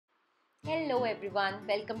Hello everyone,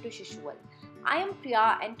 welcome to Shishual. I am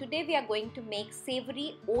Priya and today we are going to make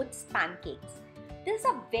savory oats pancakes. This is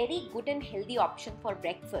a very good and healthy option for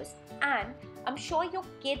breakfast and I'm sure your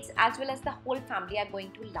kids as well as the whole family are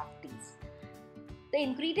going to love these. The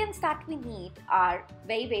ingredients that we need are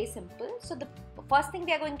very simple. So the first thing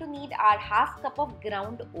we are going to need are half cup of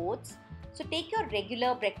ground oats. So take your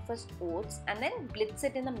regular breakfast oats and then blitz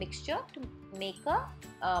it in a mixture to make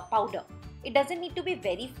a powder. It doesn't need to be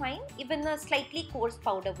very fine, even a slightly coarse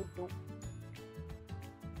powder would do.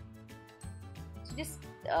 So just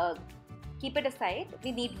keep it aside.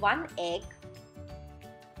 We need 1 egg,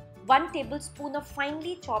 1 tablespoon of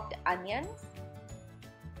finely chopped onions,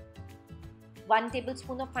 1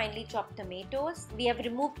 tablespoon of finely chopped tomatoes. We have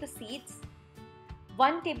removed the seeds.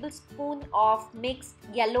 1 tablespoon of mixed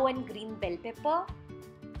yellow and green bell pepper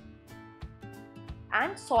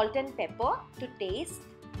and salt and pepper to taste.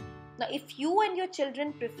 Now if you and your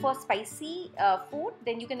children prefer spicy food,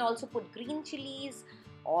 then you can also put green chilies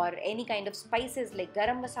or any kind of spices like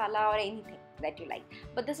garam masala or anything that you like.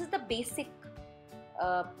 But this is the basic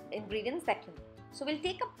ingredients that you need. So we'll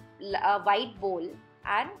take a wide bowl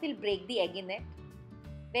and we'll break the egg in it.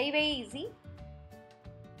 Very easy.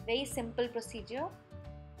 Very simple procedure.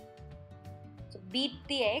 So beat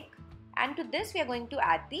the egg and to this we are going to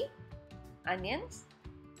add the onions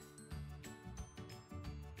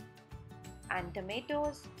and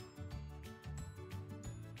tomatoes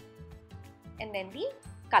and then the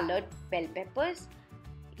colored bell peppers.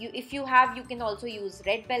 If you have, you can also use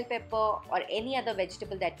red bell pepper or any other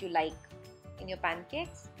vegetable that you like in your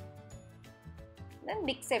pancakes. Then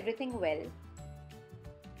mix everything well.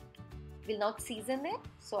 We'll not season it,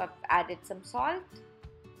 so I've added some salt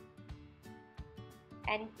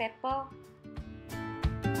and pepper.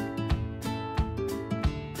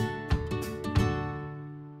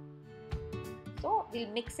 So we'll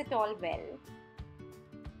mix it all well.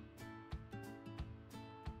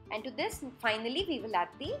 And to this, finally, we will add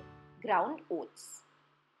the ground oats.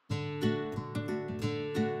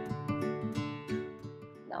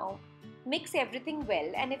 Now mix everything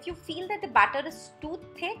well, and if you feel that the batter is too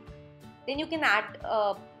thick, then you can add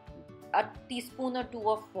a teaspoon or 2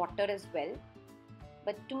 of water as well.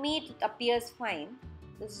 But to me it appears fine.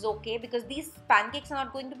 This is okay because these pancakes are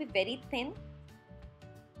not going to be very thin.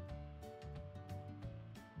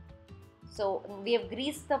 So we have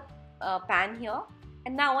greased the pan here,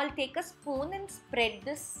 and now I'll take a spoon and spread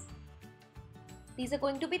this. These are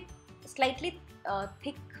going to be slightly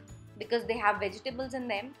thick because they have vegetables in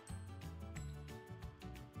them.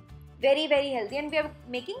 Very healthy, and we are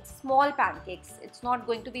making small pancakes. It's not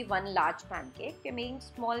going to be one large pancake. We are making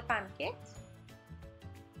small pancakes.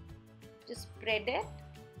 Just spread it.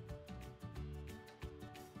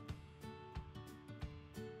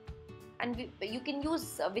 And you can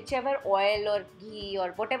use whichever oil or ghee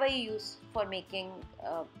or whatever you use for making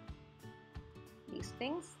these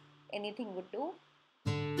things. Anything would do.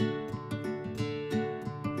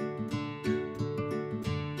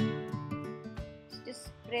 Just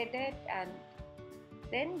spread it and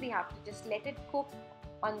then we have to just let it cook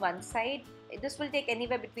on one side. This will take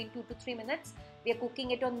anywhere between 2 to 3 minutes. We are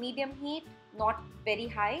cooking it on medium heat, not very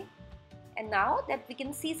high. And now that we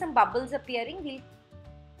can see some bubbles appearing, we'll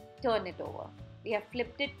turn it over. We have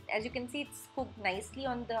flipped it. As you can see, it's cooked nicely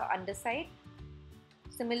on the underside.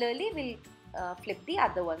 Similarly, we'll flip the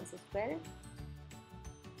other ones as well.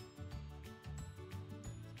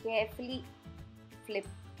 Carefully flip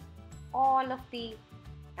all of the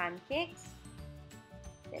pancakes.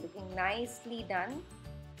 They're looking nicely done.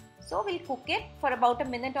 So we'll cook it for about a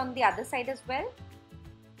minute on the other side as well.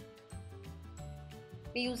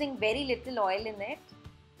 We're using very little oil in it.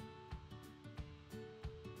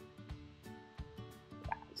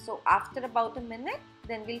 So after about a minute,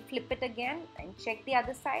 then we'll flip it again and check the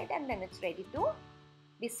other side, and then it's ready to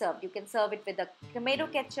be served. You can serve it with a tomato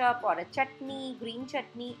ketchup or a chutney, green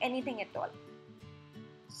chutney, anything at all.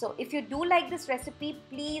 So if you do like this recipe,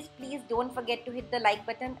 please don't forget to hit the like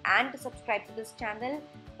button and to subscribe to this channel.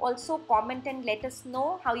 Also comment and let us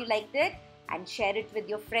know how you liked it and share it with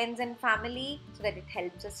your friends and family so that it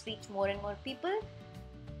helps us reach more and more people.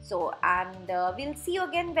 So, and we'll see you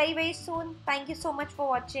again very soon. Thank you so much for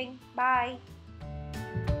watching. Bye.